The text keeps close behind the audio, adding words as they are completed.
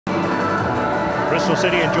Bristol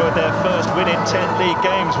City enjoyed their first win in 10 league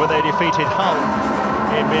games when they defeated Hull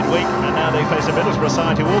in midweek, and now they face a Middlesbrough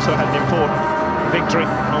side who also had an important victory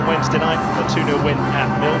on Wednesday night, a 2-0 win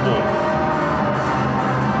at Millwall.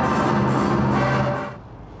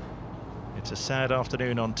 It's a sad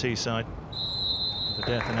afternoon on Teesside. The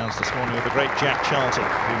death announced this morning of the great Jack Charlton,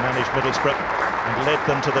 who managed Middlesbrough and led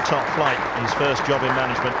them to the top flight, his first job in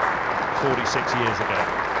management 46 years ago.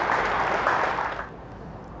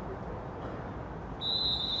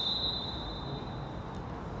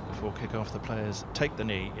 Before kick-off, the players take the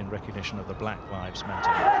knee in recognition of the Black Lives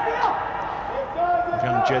Matter movement.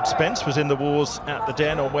 Young Jed Spence was in the wars at the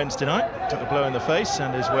Den on Wednesday night, took a blow in the face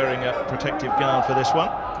and is wearing a protective guard for this one.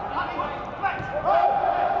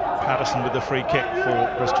 Paterson with the free kick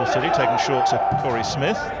for Bristol City, taking short to Corey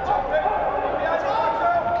Smith.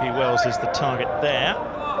 Nahki Wells is the target there.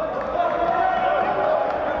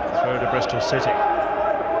 Throw to Bristol City.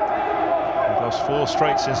 They've lost 4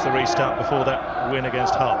 straight since the restart before that win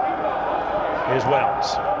against Hull. Here's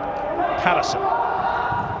Wells. Paterson.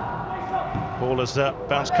 Ball has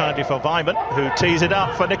bounced kindly for Vyman, who tees it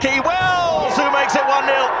up for Nahki Wells, who makes it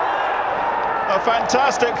 1-0. A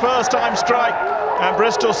fantastic first-time strike, and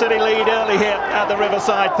Bristol City lead early here at the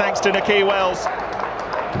Riverside thanks to Nahki Wells.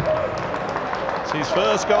 It's his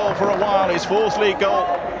first goal for a while, his 4th league goal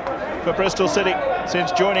for Bristol City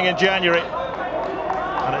since joining in January.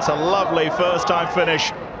 And it's a lovely first-time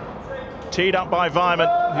finish, teed up by Vyman,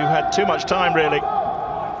 who had too much time really.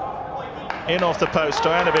 In off the post,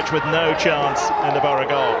 Stojanovic with no chance in the Boro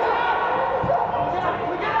goal.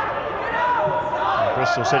 And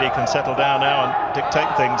Bristol City can settle down now and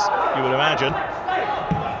dictate things, you would imagine.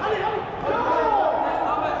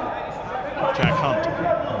 Jack Hunt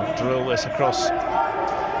will drill this across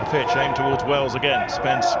the pitch, aimed towards Wells again.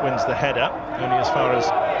 Spence wins the header, only as far as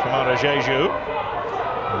Famara Jeju.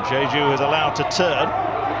 And Jeju is allowed to turn.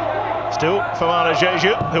 Still Famara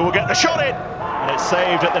Jeju, who will get the shot in. And it's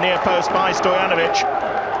saved at the near post by Stojanovic,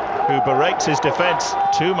 who berates his defence.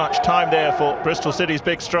 Too much time there for Bristol City's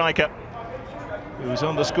big striker, who's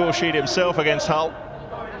on the score sheet himself against Hull.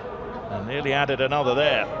 And nearly added another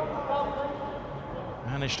there.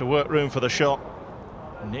 Managed to work room for the shot.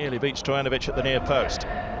 Nearly beat Stojanovic at the near post.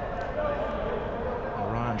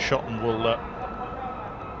 And Ryan Shotton will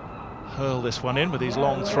hurl this one in with his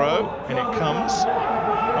long throw. In it comes.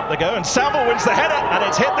 Up they go, and Saville wins the header, and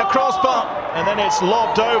it's hit the crossbar, and then it's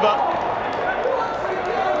lobbed over.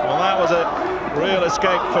 Well, that was a real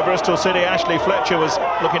escape for Bristol City. Ashley Fletcher was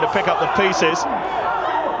looking to pick up the pieces,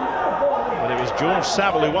 but it was George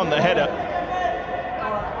Saville who won the header.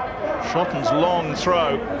 Shotton's long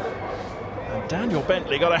throw, and Daniel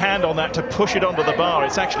Bentley got a hand on that to push it onto the bar.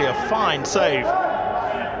 It's actually a fine save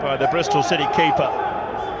by the Bristol City keeper.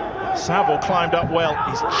 Saville climbed up well,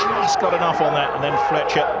 he's just got enough on that, and then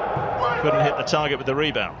Fletcher couldn't hit the target with the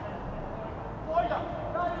rebound.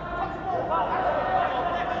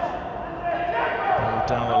 Ball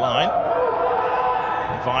down the line.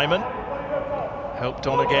 Vyman helped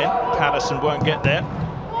on again. Paterson won't get there.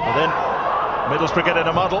 And then Middlesbrough get in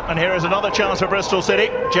a muddle, and here is another chance for Bristol City.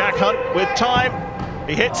 Jack Hunt with time.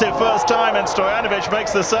 He hits it first time, and Stojanovic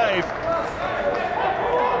makes the save.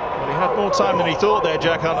 He had more time than he thought there,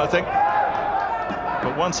 Jack Hunt, I think.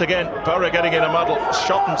 But once again, Boro getting in a muddle.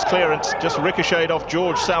 Shotton's clearance just ricocheted off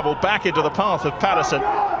George Saville back into the path of Paterson,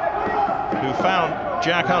 who found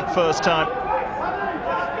Jack Hunt first time.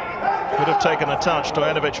 Could have taken a touch.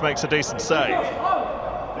 Stojanovic makes a decent save.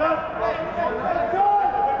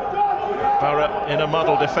 Boro in a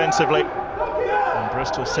muddle defensively. And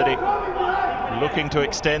Bristol City looking to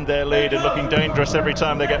extend their lead and looking dangerous every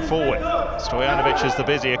time they get forward. Stojanovic is the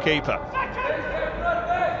busier keeper.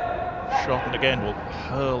 Shotton again will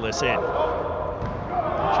hurl this in.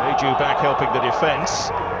 Jeju back helping the defence.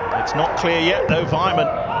 It's not clear yet though. Vyman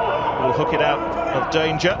will hook it out of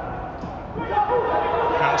danger.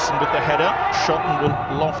 Howson with the header. Shotton will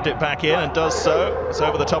loft it back in and does so. It's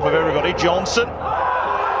over the top of everybody. Johnson.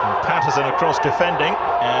 And Paterson across defending.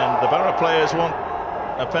 And the Boro players want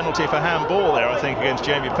a penalty for handball there, I think, against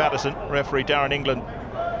Jamie Paterson. Referee Darren England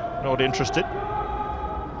not interested.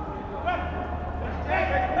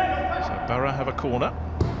 So Boro have a corner.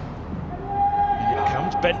 In it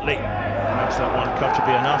comes Bentley. Perhaps that one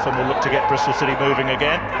comfortably enough, and will look to get Bristol City moving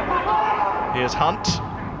again. Here's Hunt.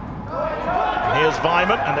 And here's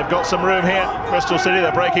Vyman, and they've got some room here. Bristol City,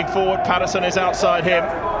 they're breaking forward. Paterson is outside him.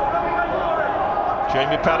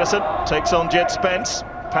 Jamie Paterson takes on Jed Spence.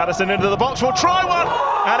 Paterson into the box, will try one,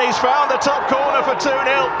 and he's found the top corner for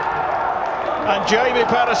 2-0. And Jamie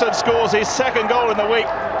Paterson scores his 2nd goal in the week.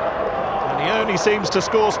 And he only seems to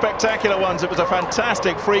score spectacular ones. It was a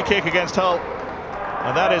fantastic free kick against Hull.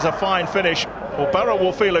 And that is a fine finish. Well, Boro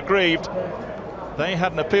will feel aggrieved. They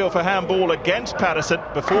had an appeal for handball against Paterson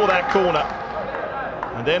before that corner.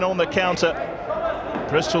 And then on the counter,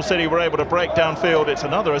 Bristol City were able to break downfield. It's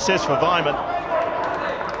another assist for Vyman.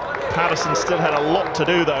 Paterson still had a lot to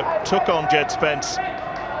do though. Took on Jed Spence.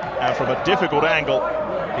 And from a difficult angle,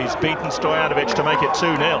 he's beaten Stojanovic to make it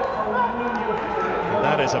 2-0. And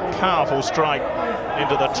that is a powerful strike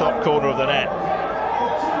into the top corner of the net.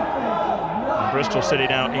 And Bristol City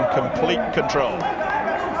now in complete control.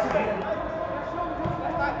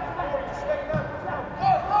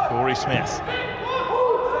 Corey Smith.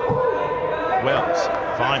 Wells,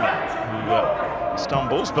 Vyman, who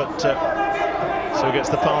stumbles, but so gets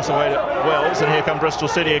the pass away to Wells, and here come Bristol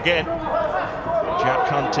City again. Jack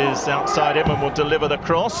Hunt is outside him and will deliver the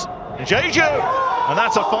cross. Jeju! And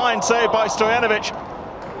that's a fine save by Stojanovic,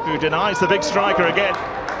 who denies the big striker again.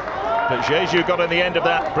 But Jeju got in the end of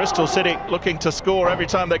that. Bristol City looking to score every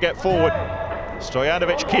time they get forward.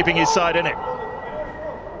 Stojanovic keeping his side in it.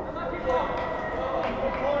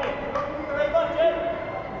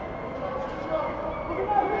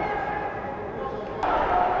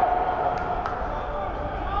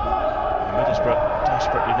 Middlesbrough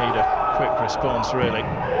desperately need a quick response, really.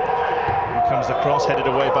 Here comes the cross, headed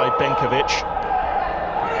away by Benkovic.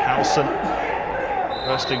 Howson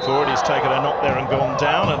resting forward, he's taken a knock there and gone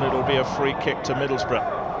down, and it'll be a free kick to Middlesbrough.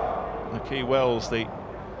 Nahki Wells, the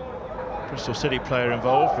Bristol City player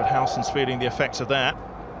involved, but Howson's feeling the effects of that.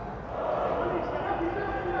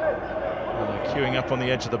 And they're queuing up on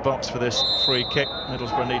the edge of the box for this free kick.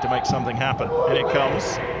 Middlesbrough need to make something happen. In it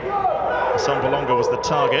comes. Assombalonga was the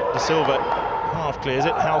target. De Silva half clears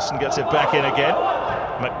it. Howson gets it back in again.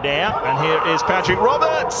 McNair, and here is Patrick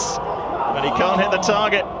Roberts, and he can't hit the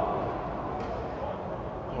target.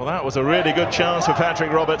 Well, that was a really good chance for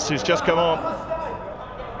Patrick Roberts, who's just come on.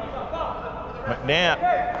 McNair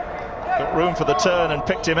got room for the turn and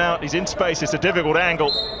picked him out. He's in space. It's a difficult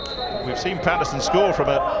angle. We've seen Paterson score from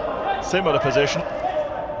a similar position,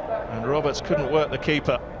 and Roberts couldn't work the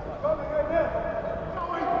keeper.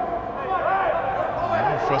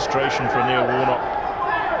 Frustration for Neil Warnock.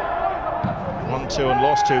 1-2 and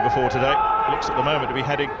lost 2 before today. Looks at the moment to be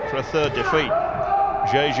heading for a third defeat.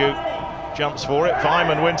 Jeju jumps for it.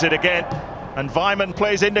 Vyman wins it again. And Vyman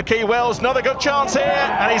plays into Nahki Wells. Another good chance here.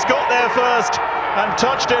 And he's got there first and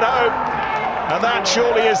touched it home. And that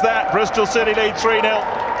surely is that. Bristol City lead 3-0.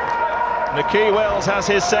 Nahki Wells has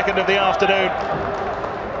his second of the afternoon.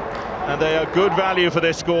 And they are good value for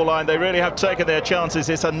this scoreline. They really have taken their chances.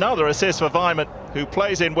 It's another assist for Vyman, who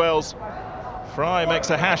plays in Wells. Fry makes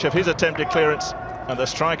a hash of his attempted clearance, and the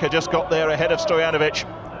striker just got there ahead of Stojanovic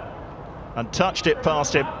and touched it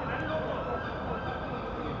past him.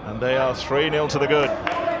 And they are 3-0 to the good.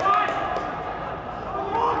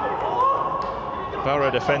 Boro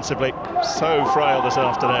defensively so frail this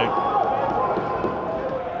afternoon.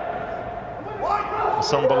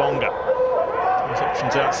 Assombalonga. His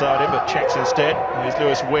options outside him, but checks instead. Here's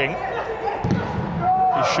Lewis Wing.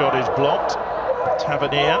 His shot is blocked.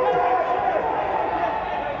 Tavernier.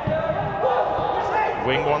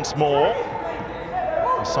 Wing once more.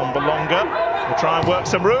 Assombalonga will try and work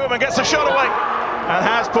some room and gets a shot away, and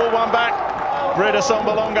has pulled one back. Britt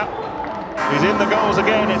Assombalonga. He's in the goals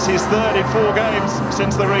again. It's his third in 4 games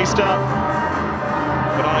since the restart.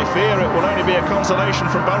 But I fear it will only be a consolation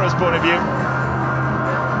from Boro's point of view.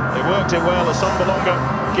 They worked it well. Assombalonga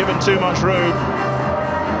given too much room.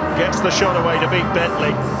 Gets the shot away to beat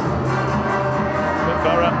Bentley. But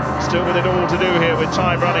Boro still with it all to do here with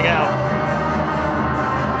time running out.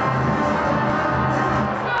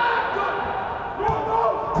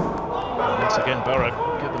 Once again, Boro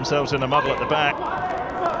get themselves in a muddle at the back.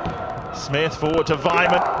 Smith forward to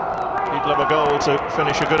Vyman. He'd love a goal to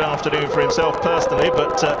finish a good afternoon for himself personally,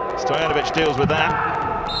 but Stojanovic deals with that.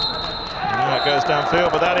 And now it goes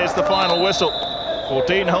downfield, but that is the final whistle. Well,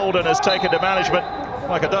 Dean Holden has taken to management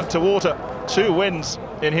like a duck to water. 2 wins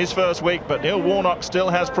in his first week, but Neil Warnock still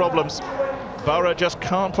has problems. Boro just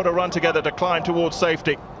can't put a run together to climb towards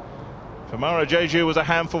safety. Famara Jeju was a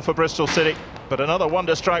handful for Bristol City, but another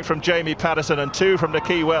wonder strike from Jamie Paterson and 2 from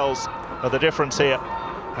Nahki Wells are the difference here.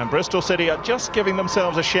 And Bristol City are just giving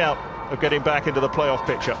themselves a shout of getting back into the playoff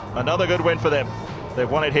picture. Another good win for them. They've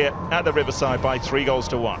won it here at the Riverside by 3 goals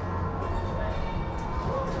to 1.